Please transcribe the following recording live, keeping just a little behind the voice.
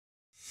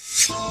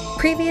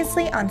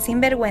Previously on Sin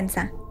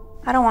Vergüenza.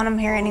 I don't want him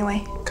here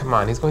anyway. Come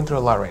on, he's going through a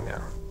lot right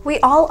now. We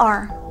all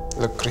are.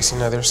 Look,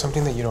 Christina, there's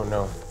something that you don't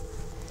know.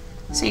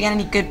 So you got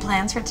any good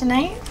plans for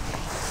tonight?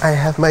 I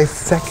have my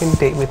second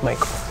date with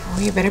Michael. Oh,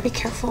 you better be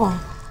careful.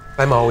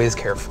 I'm always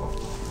careful.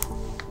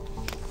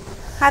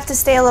 I have to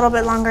stay a little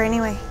bit longer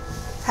anyway.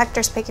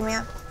 Hector's picking me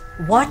up.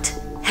 What?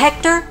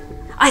 Hector?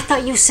 I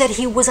thought you said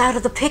he was out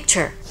of the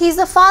picture. He's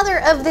the father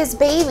of this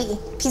baby.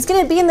 He's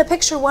gonna be in the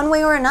picture one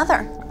way or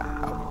another.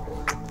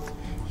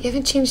 You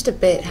haven't changed a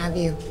bit, have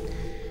you?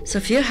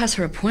 Sophia has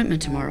her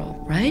appointment tomorrow,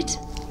 right?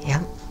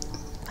 Yep.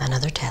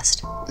 Another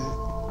test.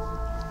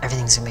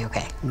 Everything's gonna be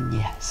okay.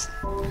 Yes.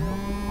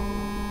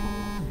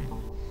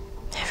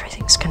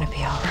 Everything's gonna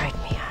be all right,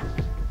 Mia.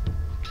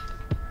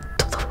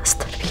 Todo va a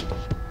estar bien.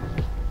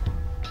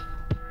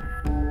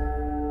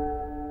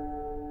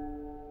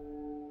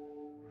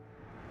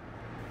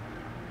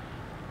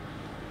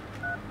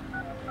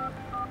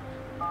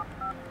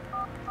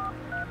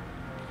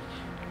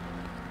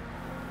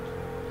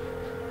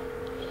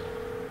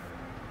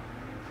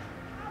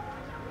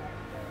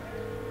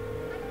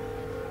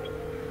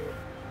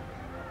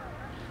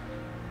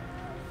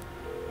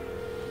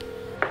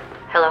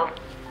 Hello.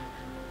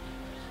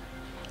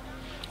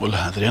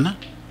 Hola, Adriana.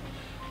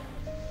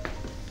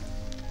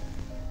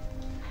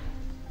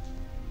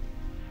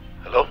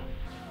 Hello?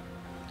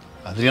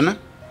 Adriana?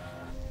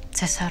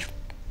 Cesar,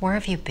 where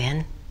have you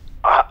been?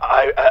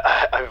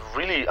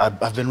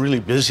 I've been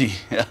really busy.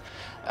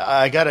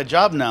 I got a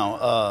job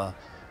now,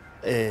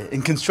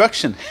 in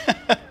construction.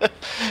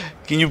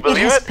 Can you believe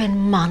it? It has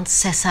been months,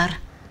 Cesar.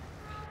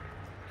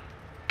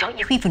 Don't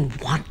you even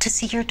want to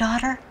see your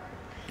daughter?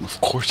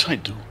 Of course I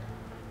do.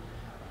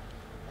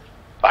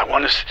 I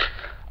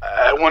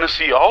want to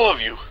see all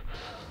of you.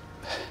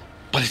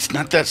 But it's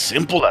not that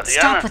simple, Adriana.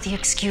 Stop with the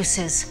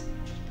excuses.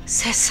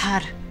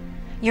 Cesar,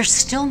 you're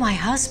still my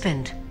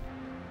husband.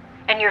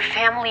 And your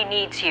family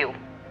needs you.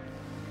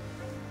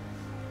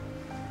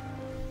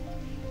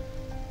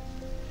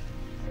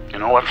 You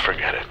know what?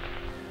 Forget it.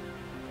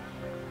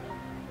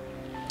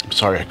 I'm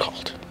sorry I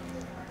called.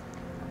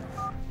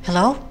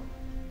 Hello?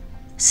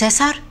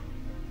 Cesar?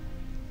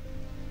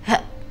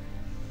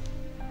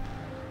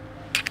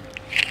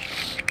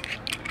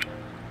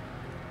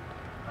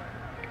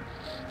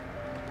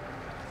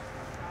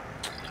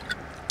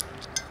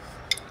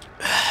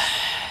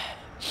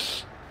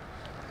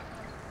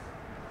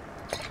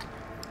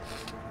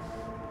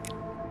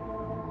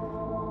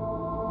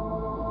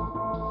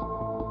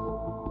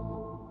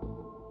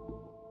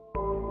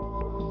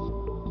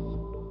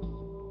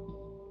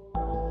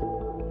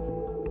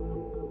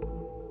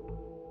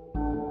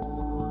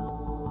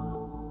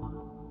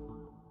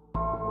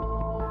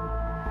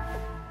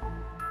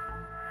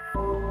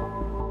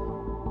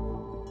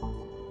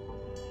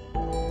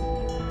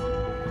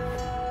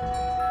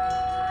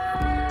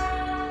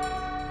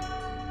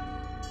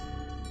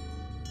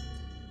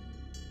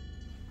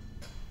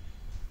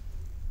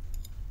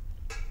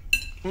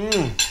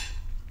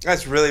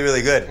 That's really,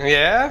 really good.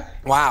 Yeah?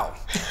 Wow.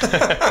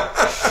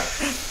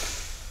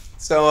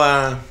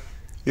 So,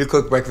 you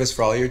cook breakfast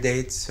for all your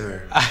dates,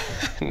 or?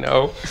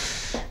 No,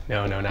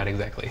 not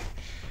exactly.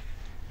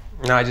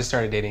 No, I just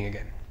started dating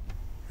again.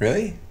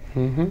 Really?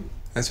 Mm-hmm.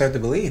 That's hard to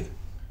believe.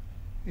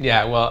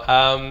 Yeah, well,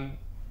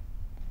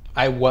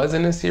 I was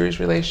in a serious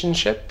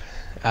relationship.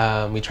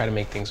 We try to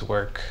make things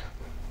work,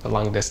 a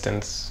long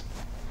distance.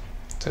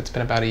 So it's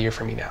been about a year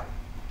for me now.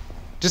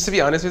 Just to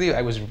be honest with you,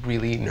 I was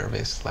really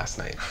nervous last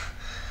night.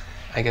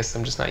 I guess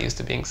I'm just not used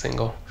to being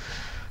single.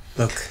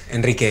 Look,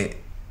 Enrique,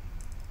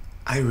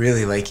 I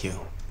really like you,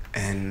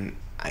 and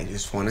I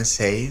just want to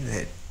say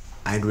that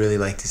I'd really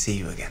like to see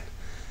you again.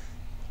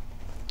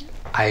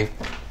 I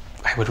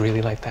would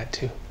really like that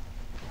too.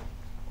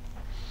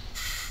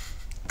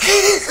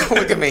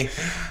 Look at me.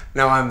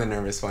 No, I'm the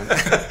nervous one.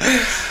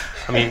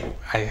 I mean,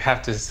 I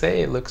have to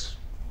say, it looks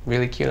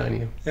really cute on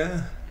you.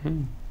 Yeah.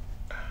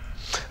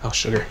 Oh,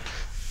 sugar.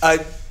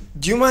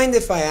 Do you mind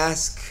if I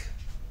ask,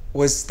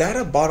 was that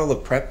a bottle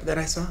of Prep that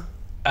I saw?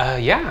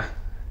 Yeah.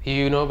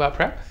 You know about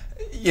Prep?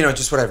 You know,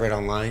 just what I've read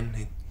online.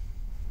 It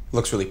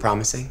looks really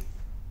promising.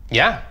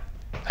 Yeah.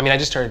 I mean, I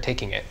just started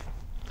taking it.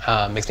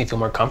 Makes me feel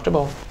more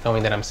comfortable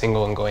knowing that I'm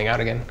single and going out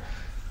again.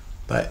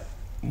 But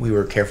we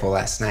were careful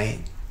last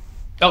night.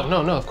 Oh,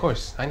 no, of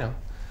course. I know.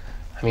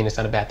 I mean, it's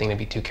not a bad thing to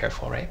be too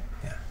careful, right?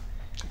 Yeah.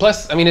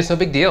 Plus, I mean, it's no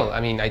big deal.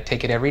 I mean, I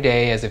take it every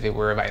day as if it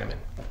were a vitamin.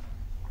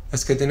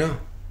 That's good to know.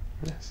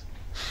 Yes.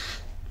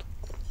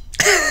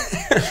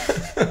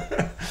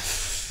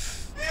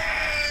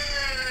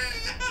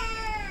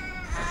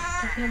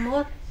 Mi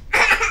amor.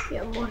 Mi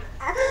amor.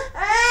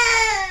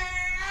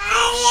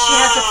 She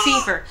has a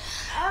fever.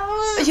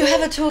 You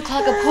have a 2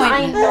 o'clock appointment.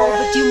 I know,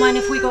 but do you mind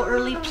if we go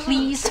early,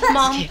 please,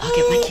 Mom? Okay, I'll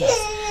get my keys.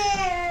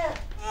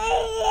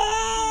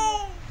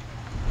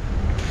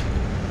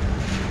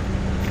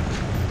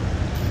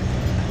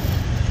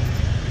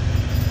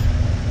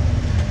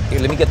 Here,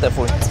 let me get that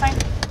for you. That's fine.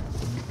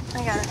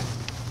 I got it.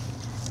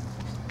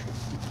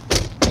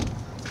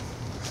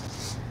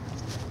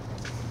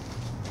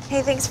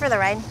 Hey, thanks for the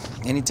ride.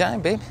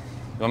 Anytime, babe.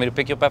 You want me to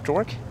pick you up after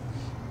work?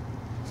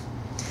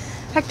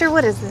 Hector,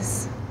 what is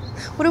this?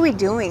 What are we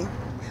doing?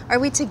 Are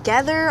we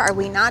together? Are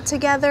we not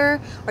together?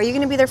 Are you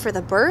gonna be there for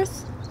the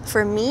birth?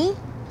 For me?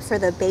 For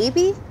the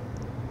baby?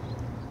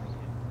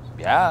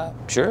 Yeah,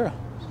 sure.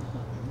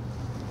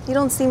 You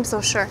don't seem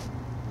so sure.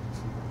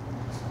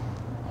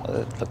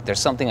 Well, look, there's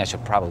something I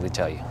should probably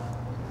tell you.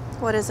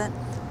 What is it?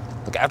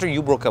 Look, after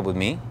you broke up with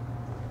me,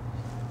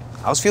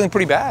 I was feeling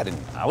pretty bad and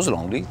I was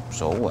lonely.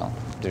 So, well,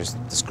 there's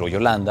this girl,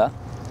 Yolanda.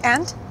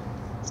 And?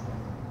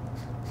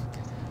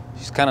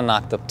 She's kind of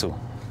knocked up too.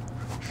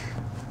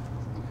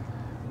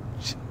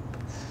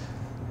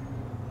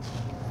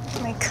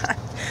 Oh my God.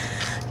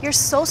 You're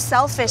so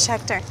selfish,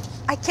 Hector.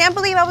 I can't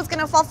believe I was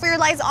gonna fall for your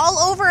lies all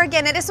over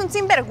again. Eres un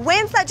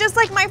sinvergüenza, just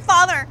like my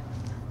father.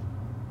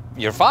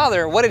 Your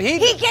father? What did he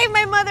do? He gave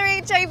my mother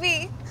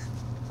HIV.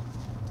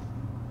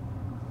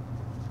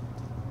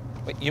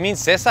 Wait, you mean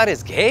Cesar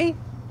is gay?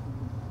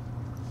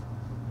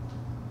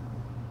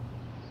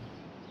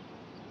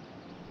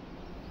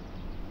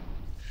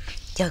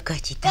 Yo,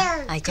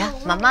 cochita. Allá.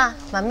 Mamá,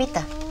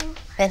 mamita.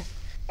 Ven.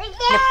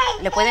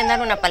 ¿Le pueden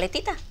dar una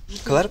paletita?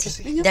 Claro que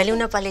sí. Dale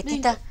una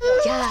paletita.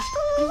 Ya.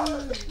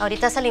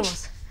 Ahorita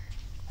salimos.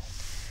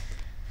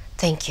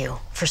 Thank you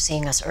for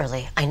seeing us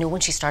early. I knew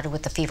when she started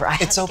with the fever.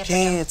 It's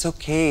okay, it's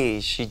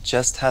okay. She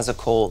just has a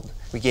cold.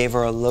 We gave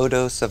her a low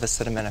dose of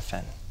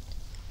acetaminophen.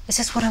 Is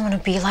this what I'm gonna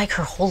be like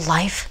her whole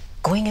life?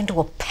 Going into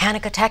a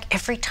panic attack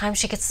every time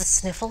she gets the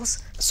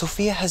sniffles?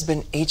 Sophia has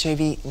been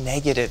HIV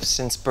negative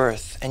since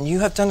birth, and you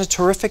have done a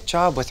terrific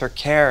job with her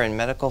care and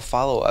medical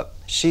follow-up.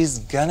 She's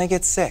gonna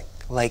get sick,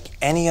 like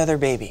any other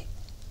baby.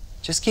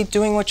 Just keep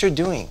doing what you're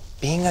doing,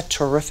 being a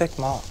terrific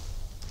mom.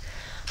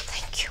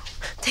 Thank you.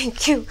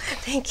 Thank you.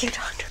 Thank you,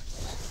 doctor.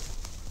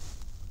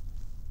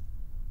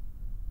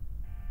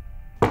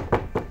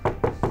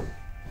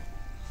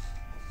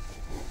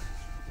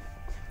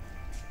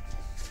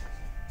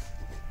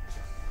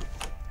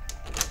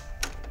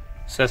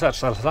 Cesar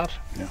Salazar?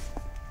 Yeah.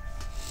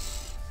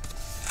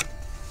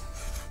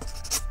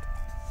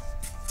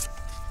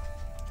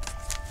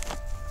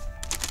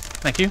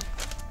 Thank you.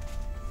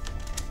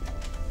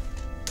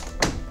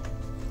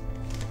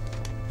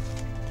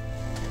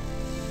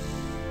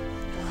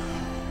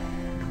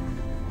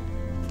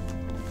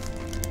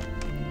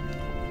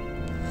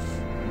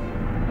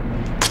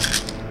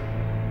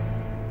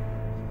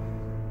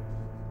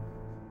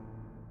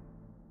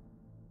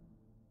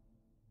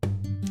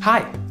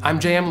 Hi, I'm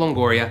J.M.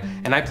 Longoria,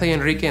 and I play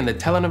Enrique in the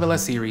telenovela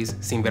series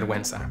Sin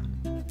Vergüenza.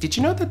 Did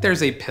you know that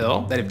there's a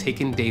pill that if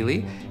taken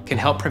daily can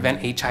help prevent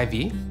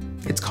HIV?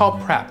 It's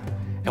called PrEP,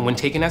 and when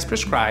taken as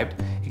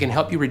prescribed, it can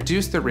help you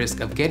reduce the risk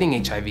of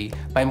getting HIV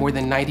by more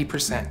than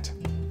 90%.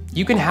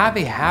 You can have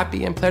a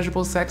happy and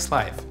pleasurable sex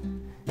life.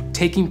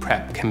 Taking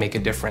PrEP can make a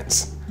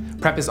difference.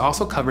 PrEP is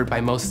also covered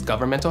by most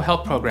governmental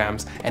health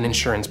programs and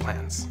insurance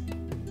plans.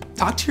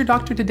 Talk to your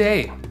doctor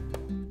today.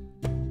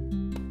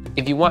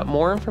 If you want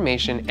more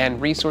information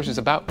and resources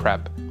about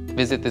PrEP,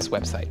 visit this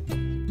website.